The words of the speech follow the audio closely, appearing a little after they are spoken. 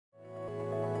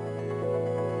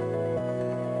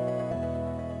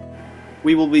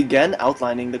We will begin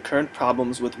outlining the current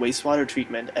problems with wastewater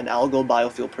treatment and algal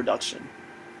biofuel production.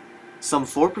 Some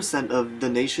 4% of the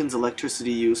nation's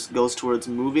electricity use goes towards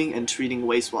moving and treating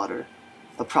wastewater.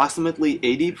 Approximately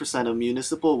 80% of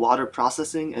municipal water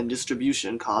processing and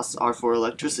distribution costs are for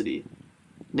electricity.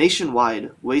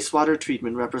 Nationwide, wastewater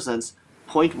treatment represents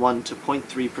 0.1 to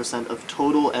 0.3% of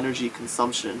total energy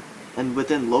consumption, and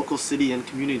within local city and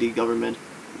community government,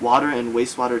 water and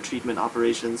wastewater treatment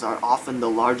operations are often the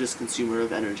largest consumer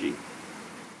of energy.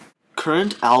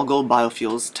 Current algal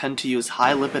biofuels tend to use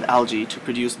high lipid algae to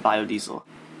produce biodiesel.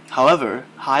 However,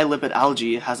 high lipid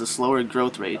algae has a slower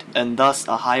growth rate and thus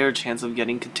a higher chance of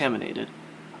getting contaminated.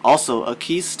 Also, a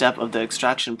key step of the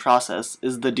extraction process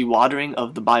is the dewatering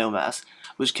of the biomass,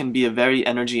 which can be a very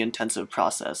energy-intensive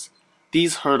process.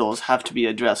 These hurdles have to be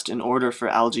addressed in order for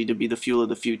algae to be the fuel of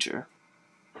the future.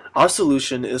 Our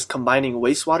solution is combining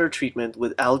wastewater treatment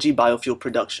with algae biofuel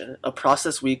production, a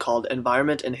process we called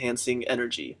Environment Enhancing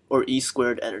Energy, or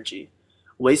E-squared energy.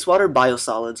 Wastewater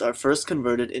biosolids are first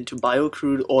converted into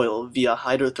biocrude oil via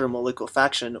hydrothermal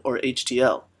liquefaction, or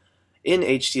HTL. In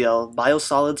HTL,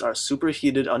 biosolids are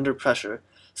superheated under pressure,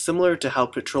 similar to how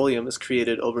petroleum is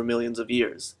created over millions of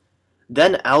years.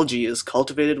 Then algae is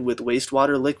cultivated with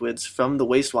wastewater liquids from the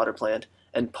wastewater plant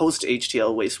and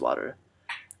post-HTL wastewater.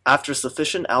 After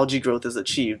sufficient algae growth is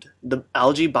achieved, the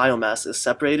algae biomass is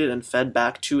separated and fed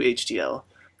back to HTL.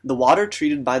 The water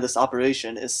treated by this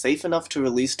operation is safe enough to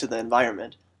release to the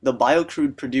environment. The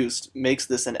biocrude produced makes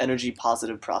this an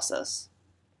energy-positive process.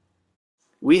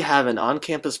 We have an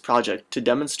on-campus project to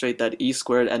demonstrate that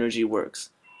E-squared energy works.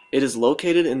 It is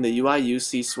located in the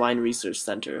UIUC Swine Research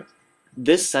Center.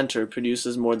 This center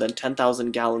produces more than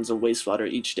 10,000 gallons of wastewater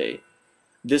each day.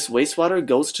 This wastewater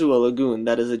goes to a lagoon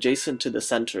that is adjacent to the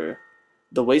center.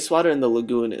 The wastewater in the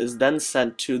lagoon is then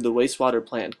sent to the wastewater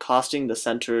plant, costing the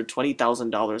center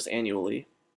 $20,000 annually.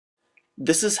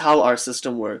 This is how our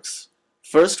system works.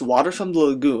 First, water from the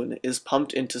lagoon is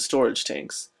pumped into storage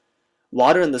tanks.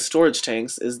 Water in the storage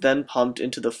tanks is then pumped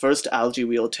into the first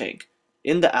Algaewheel tank.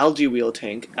 In the Algaewheel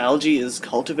tank, algae is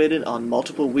cultivated on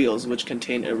multiple wheels which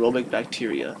contain aerobic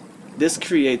bacteria. This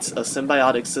creates a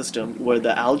symbiotic system where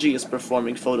the algae is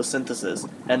performing photosynthesis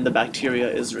and the bacteria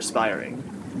is respiring.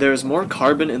 There is more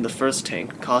carbon in the first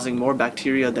tank, causing more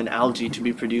bacteria than algae to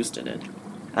be produced in it.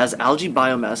 As algae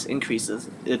biomass increases,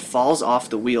 it falls off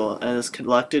the wheel and is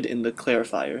collected in the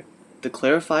clarifier. The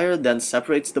clarifier then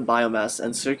separates the biomass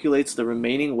and circulates the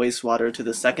remaining wastewater to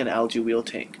the second Algaewheel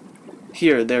tank.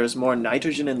 Here, there is more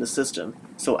nitrogen in the system,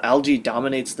 so algae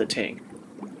dominates the tank.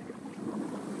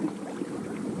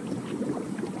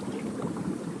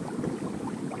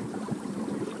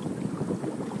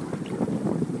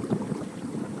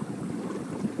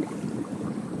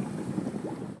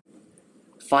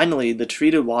 Finally, the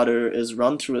treated water is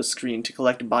run through a screen to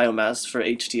collect biomass for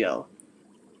HTL.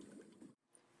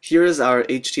 Here is our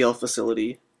HTL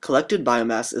facility. Collected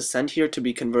biomass is sent here to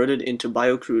be converted into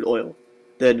biocrude oil.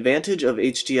 The advantage of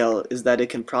HTL is that it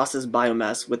can process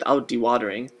biomass without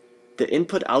dewatering. The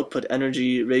input-output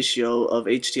energy ratio of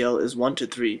HTL is 1 to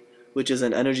 3, which is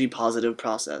an energy-positive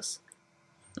process.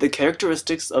 The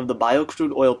characteristics of the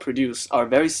biocrude oil produced are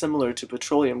very similar to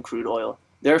petroleum crude oil.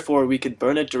 Therefore, we could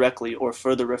burn it directly or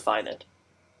further refine it.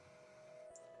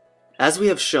 As we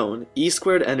have shown,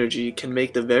 E-squared energy can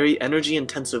make the very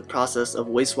energy-intensive process of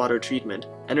wastewater treatment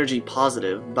energy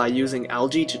positive by using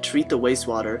algae to treat the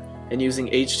wastewater and using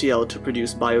HTL to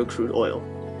produce biocrude oil.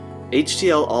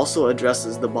 HTL also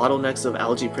addresses the bottlenecks of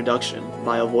algae production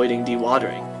by avoiding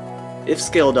dewatering. If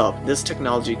scaled up, this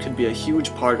technology could be a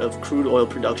huge part of crude oil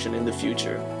production in the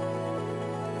future.